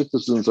equal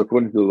citizens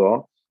according to the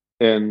law,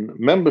 and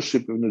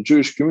membership in the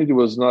Jewish community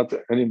was not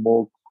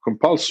anymore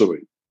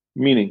compulsory.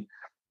 Meaning,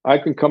 I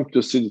can come to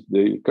a city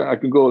today, I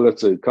can go,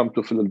 let's say, come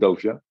to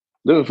Philadelphia,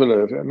 live in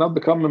Philadelphia, and not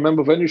become a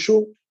member of any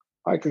shul.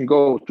 I can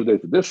go today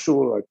to this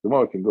shul, like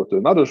tomorrow I can go to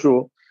another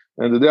shul,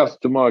 and the day after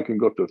tomorrow I can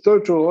go to a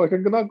third shul, or I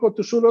can not go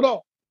to shul at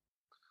all.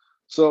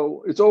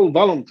 So it's all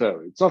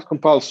voluntary. It's not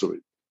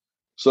compulsory.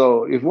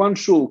 So if one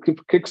shul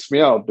kicks me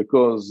out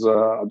because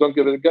I don't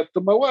get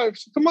to my wife,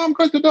 so tomorrow I'm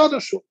going to the other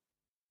shul.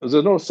 There's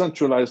no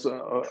centralized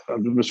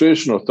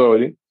administration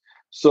authority.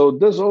 So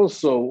there's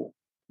also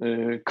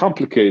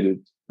complicated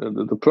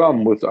the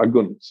problem with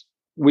agunas.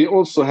 We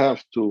also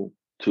have to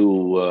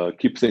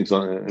keep things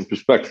in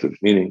perspective,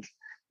 meaning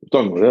we're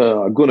talking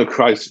about aguna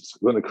crisis.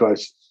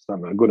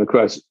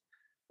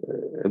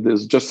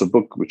 There's just a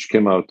book which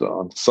came out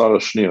on Sarah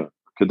Schneer,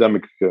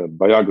 academic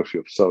biography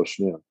of Sarah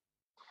Schneer.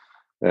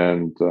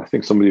 And I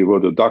think somebody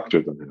wrote a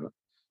doctorate on her.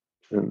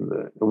 And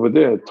over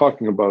there,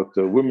 talking about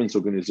the women's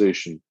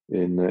organization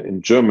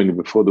in Germany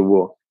before the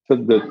war,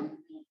 said that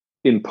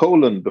in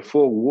Poland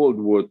before World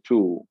War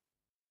II,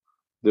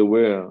 there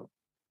were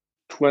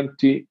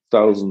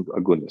 20,000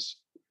 agunas.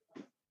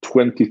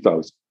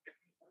 20,000.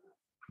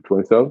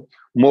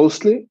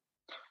 Mostly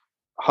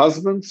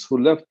husbands who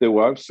left their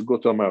wives to go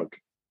to America.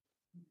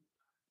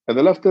 And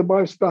they left their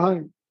wives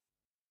behind.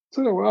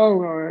 So,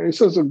 well, he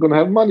says, I'm going to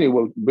have money.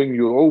 We'll bring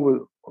you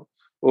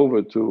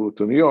over to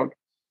New York.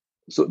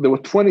 So there were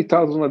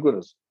 20,000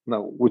 agunas.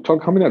 Now,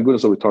 how many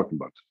agunas are we talking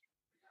about?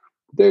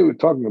 Today we're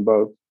talking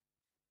about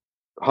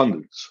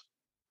hundreds,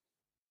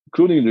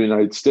 including the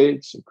United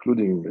States,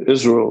 including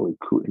Israel,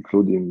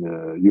 including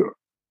Europe.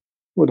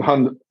 With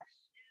 100.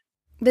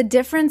 The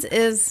difference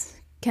is,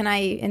 can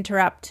I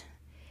interrupt?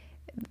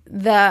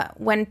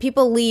 When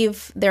people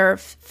leave their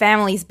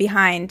families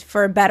behind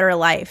for a better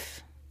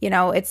life,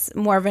 it's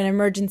more of an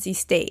emergency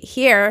state.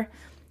 Here,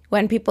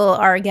 when people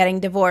are getting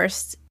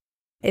divorced,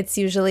 it's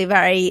usually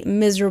very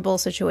miserable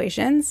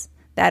situations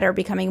that are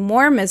becoming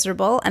more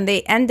miserable, and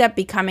they end up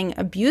becoming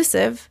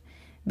abusive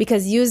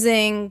because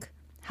using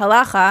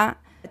halacha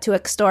to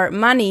extort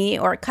money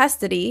or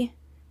custody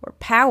or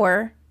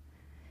power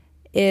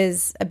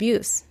is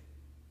abuse.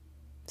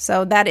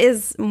 So that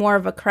is more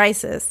of a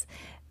crisis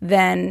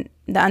than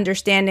the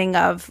understanding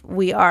of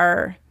we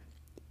are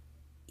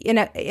in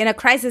a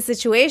crisis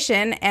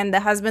situation and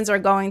the husbands are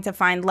going to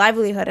find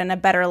livelihood and a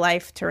better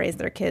life to raise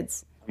their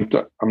kids.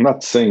 I'm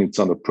not saying it's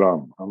not a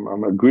problem.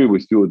 I agree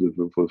with you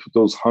that for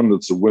those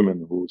hundreds of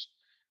women whose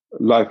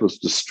life was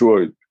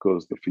destroyed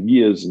because for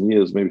years and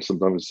years, maybe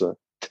sometimes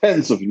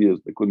tens of years,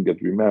 they couldn't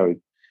get remarried.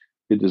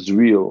 It is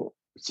real.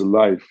 It's a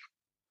life,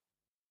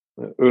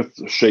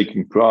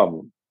 earth-shaking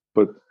problem.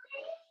 But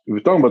if we're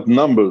talking about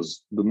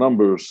numbers, the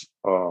numbers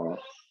are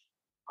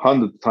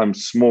 100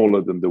 times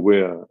smaller than they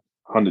were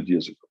 100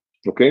 years ago.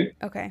 Okay?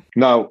 Okay.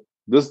 Now,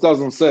 this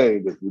doesn't say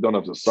that we don't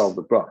have to solve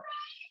the problem.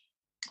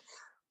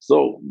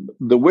 So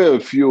there were a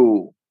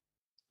few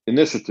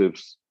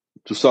initiatives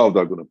to solve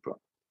the aguna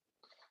problem.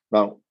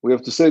 Now, we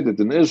have to say that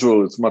in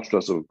Israel, it's much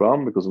less of a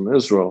problem because in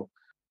Israel,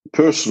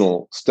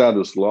 personal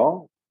status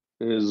law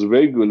is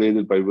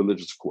regulated by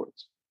religious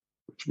courts,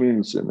 which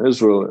means in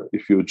Israel,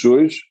 if you're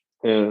Jewish,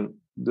 and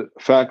the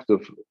fact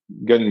of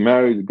getting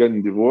married,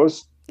 getting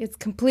divorced, it's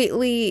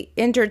completely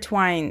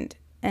intertwined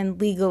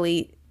and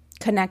legally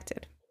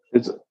connected.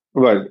 It's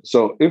right.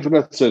 So if,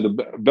 let's say, the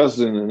Beis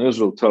Din in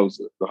Israel tells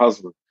the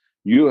husband,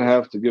 you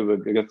have to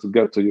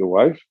get to your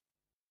wife,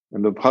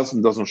 and the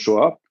husband doesn't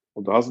show up,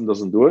 or the husband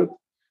doesn't do it,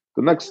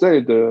 the next day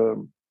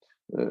the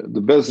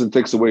Beis Din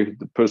takes away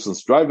the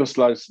person's driver's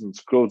license,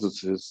 closes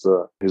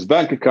his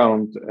bank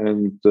account,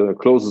 and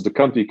closes the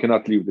country. He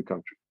cannot leave the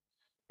country,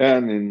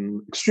 and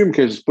in extreme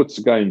cases puts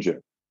the guy in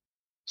jail.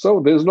 So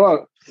there is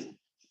no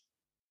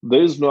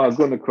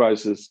aguna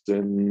crisis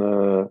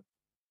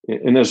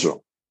in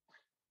Israel.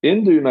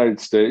 In the United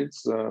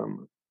States,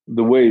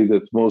 the way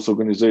that most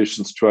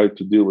organizations try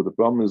to deal with the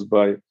problem is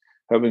by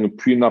having a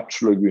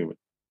prenuptial agreement,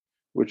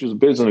 which is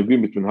based on an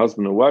agreement between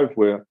husband and wife,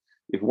 where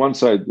if one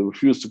side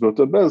refuses to go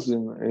to a Beis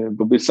Din,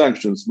 there'll be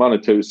sanctions,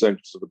 monetary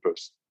sanctions to the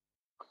person.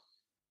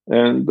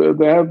 And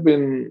there have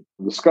been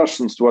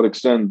discussions to what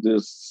extent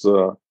this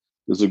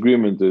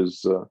agreement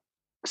is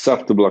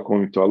acceptable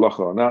according to halacha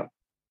or not.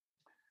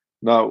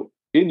 Now,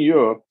 in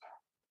Europe,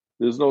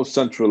 there's no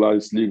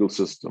centralized legal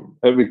system.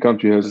 Every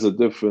country has a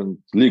different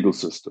legal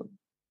system.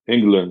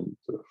 England,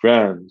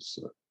 France,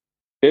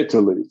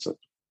 Italy, etc.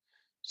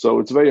 So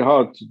it's very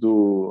hard to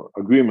do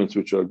agreements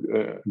which are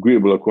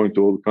agreeable according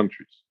to all the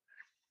countries.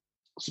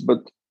 But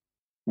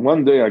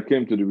one day I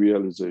came to the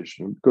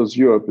realization, because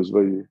Europe is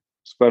very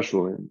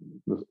special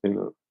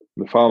in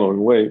the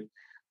following way,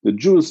 the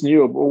Jews in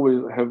Europe always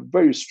have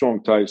very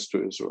strong ties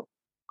to Israel.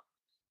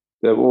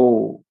 They have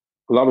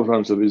a lot of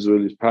times have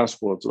Israeli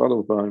passports. A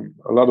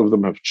lot of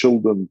them have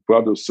children,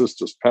 brothers,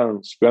 sisters,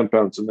 parents,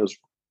 grandparents in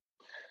Israel.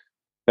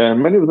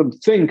 And many of them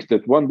think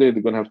that one day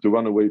they're going to have to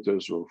run away to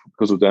Israel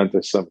because of the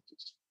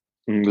anti-Semitism.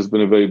 And there's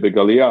been a very big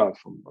aliyah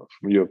from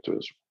Europe to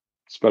Israel,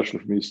 especially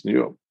from Eastern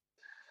Europe.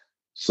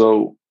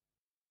 So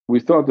we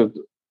thought that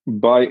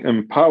by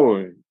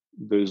empowering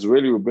the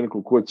Israeli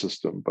rabbinical court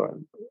system, by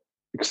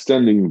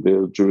extending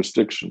their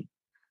jurisdiction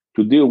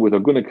to deal with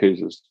aguna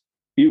cases,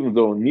 even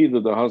though neither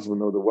the husband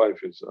nor the wife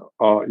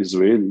are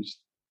Israelis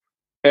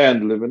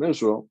and live in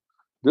Israel,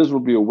 this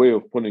will be a way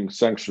of putting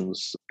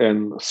sanctions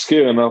and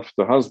scare enough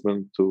the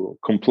husband to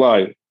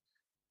comply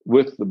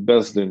with the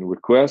Bezdin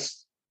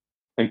request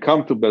and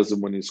come to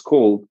Bezdin when he's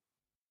called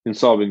in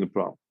solving the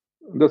problem.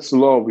 That's the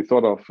law we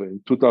thought of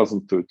in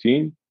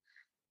 2013,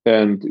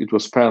 and it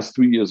was passed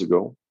 3 years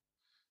ago.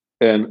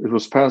 And it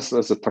was passed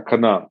as a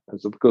takana,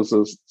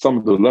 because some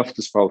of the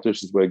leftist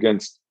politicians were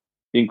against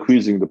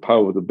increasing the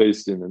power of the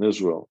Beis Din in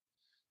Israel,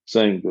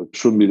 saying that it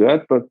shouldn't be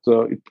that. But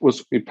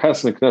it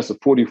passed in the Knesset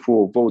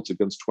 44 votes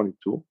against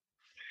 22.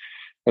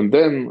 And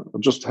then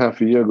just half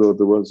a year ago,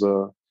 there was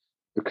a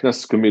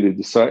Knesset committee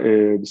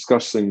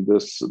discussing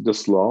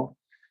this law.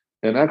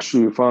 And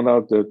actually, we found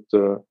out that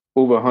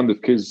over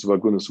 100 cases of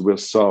agunis were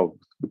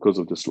solved because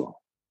of this law,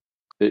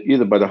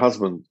 either by the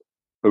husband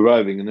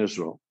arriving in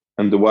Israel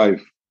and the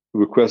wife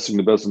requesting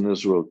the Beis Din in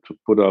Israel to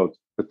put out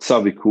a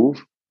tzav ikuv,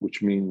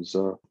 which means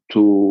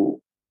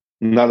to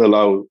not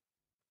allow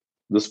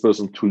this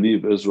person to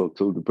leave Israel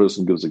till the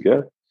person gives a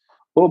get,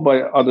 or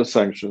by other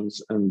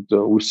sanctions. And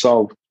we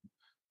solved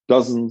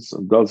dozens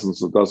and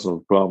dozens and dozens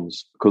of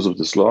problems because of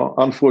this law.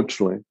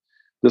 Unfortunately,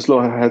 this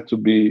law had to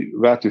be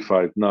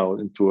ratified now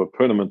into a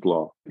permanent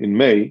law in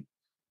May,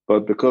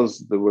 but because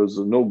there was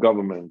no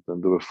government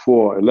and there were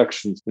 4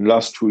 elections in the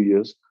last 2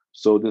 years,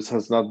 so this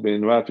has not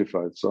been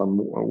ratified. So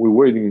we're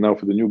waiting now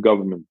for the new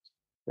government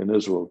in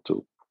Israel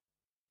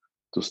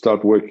to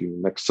start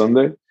working next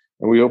Sunday.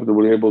 And we hope that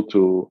we'll be able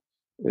to,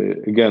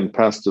 again,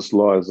 pass this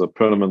law as a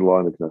permanent law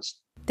in the Knesset.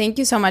 Thank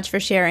you so much for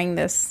sharing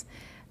this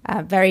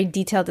very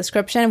detailed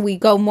description. We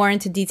go more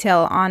into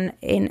detail on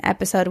an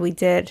episode we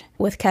did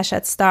with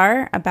Keshet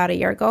Star about a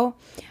year ago.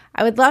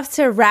 I would love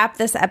to wrap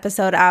this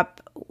episode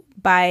up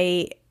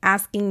by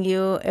asking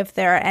you if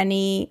there are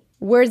any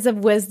words of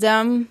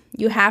wisdom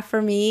you have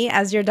for me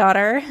as your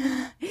daughter,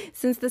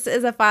 since this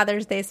is a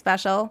Father's Day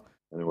special.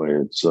 Anyway,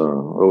 it's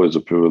always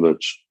a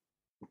privilege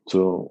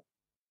to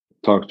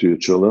talk to your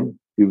children,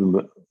 even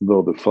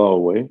though they're far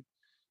away.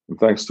 And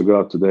thanks to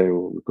God today,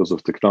 because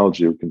of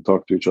technology, we can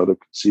talk to each other,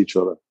 can see each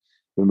other,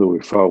 even though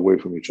we're far away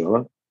from each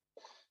other.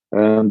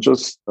 And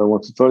just, I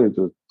want to tell you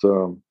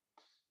that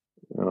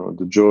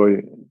the joy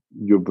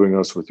you bring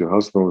us with your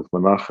husband, with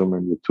Menachem,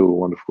 and your 2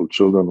 wonderful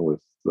children,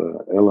 with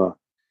Ella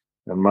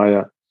and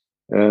Maya.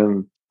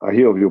 And I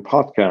hear of your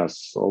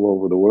podcasts all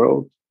over the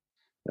world,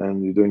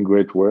 and you're doing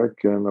great work.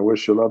 And I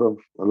wish you a lot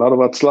of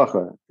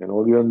atzlacha in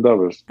all your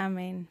endeavors.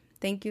 Amen.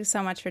 Thank you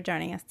so much for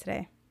joining us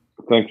today.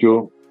 Thank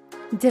you.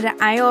 Did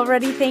I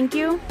already thank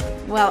you?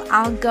 Well,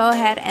 I'll go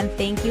ahead and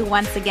thank you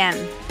once again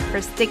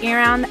for sticking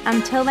around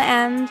until the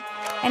end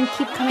and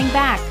keep coming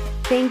back.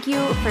 Thank you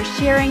for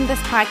sharing this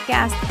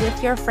podcast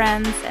with your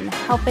friends and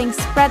helping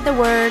spread the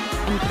word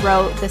and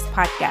grow this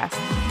podcast.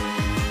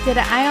 Did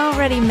I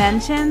already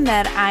mention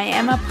that I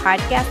am a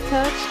podcast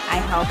coach? I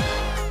help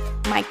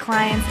my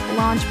clients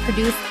launch,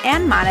 produce,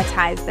 and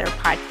monetize their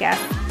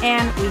podcasts,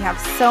 and we have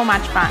so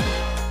much fun.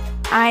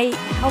 I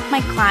help my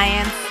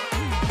clients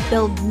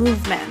build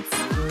movements,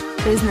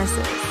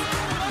 businesses,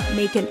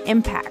 make an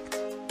impact.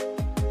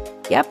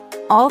 Yep,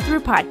 all through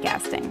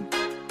podcasting.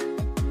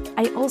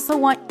 I also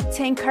want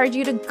to encourage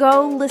you to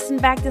go listen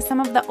back to some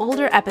of the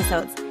older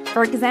episodes.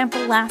 For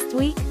example, last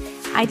week,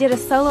 I did a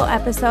solo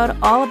episode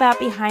all about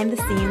behind the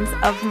scenes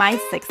of my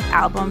 6th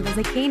album,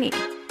 Vizikini.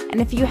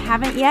 And if you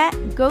haven't yet,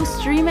 go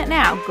stream it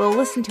now. Go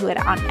listen to it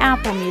on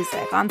Apple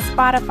Music, on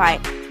Spotify,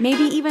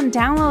 maybe even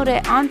download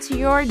it onto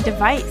your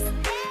device.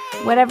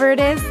 Whatever it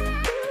is,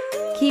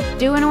 keep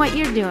doing what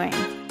you're doing.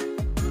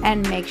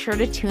 And make sure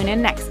to tune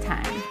in next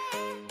time.